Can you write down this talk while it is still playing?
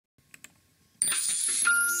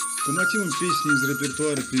По мотивам песни из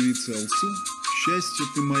репертуара певицы Алсу «Счастье,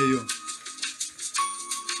 ты мое».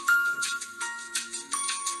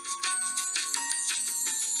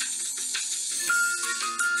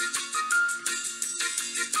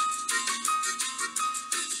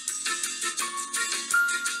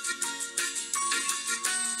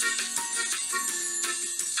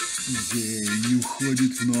 День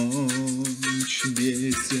уходит в ночь,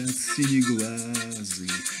 месяц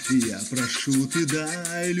синеглазый, я прошу, ты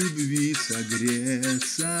дай любви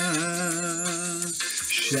согреться.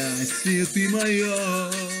 Счастье ты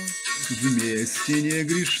мое, вместе не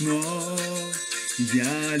грешно,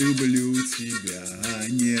 я люблю тебя,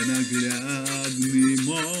 ненаглядный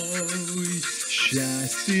мой.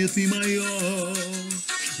 Счастье ты мое,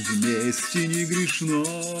 вместе не грешно,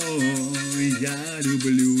 я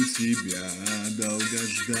люблю тебя,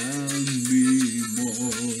 долгожданный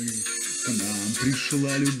мой. К нам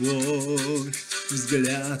пришла любовь,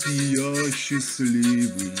 взгляд ее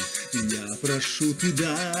счастливый, я прошу, ты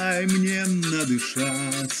дай мне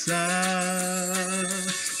надышаться.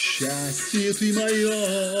 Счастье ты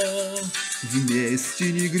мое,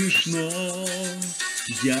 вместе не грешно,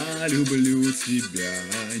 я люблю тебя,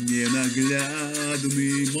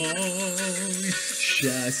 ненаглядный мой.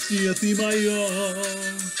 Счастье ты мое,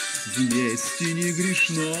 вместе не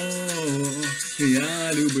грешно,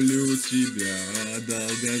 я люблю тебя,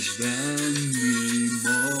 долгожданный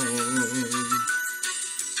мой.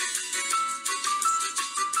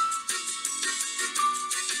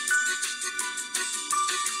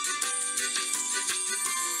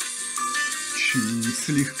 Чуть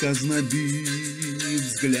слегка знобит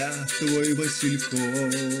взгляд твой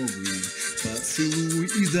васильковый, поцелуй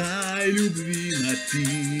и дай любви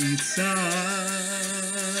напиться.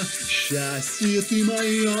 Счастье ты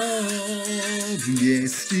мое,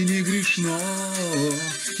 вместе не грешно,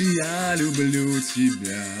 я люблю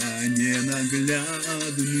тебя,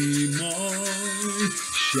 ненаглядный мой.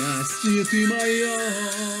 Счастье ты мое,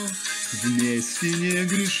 вместе не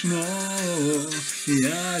грешно,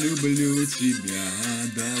 я люблю тебя,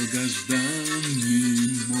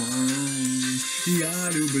 долгожданный мой. Я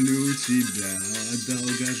люблю тебя,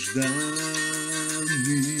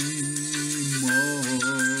 долгожданный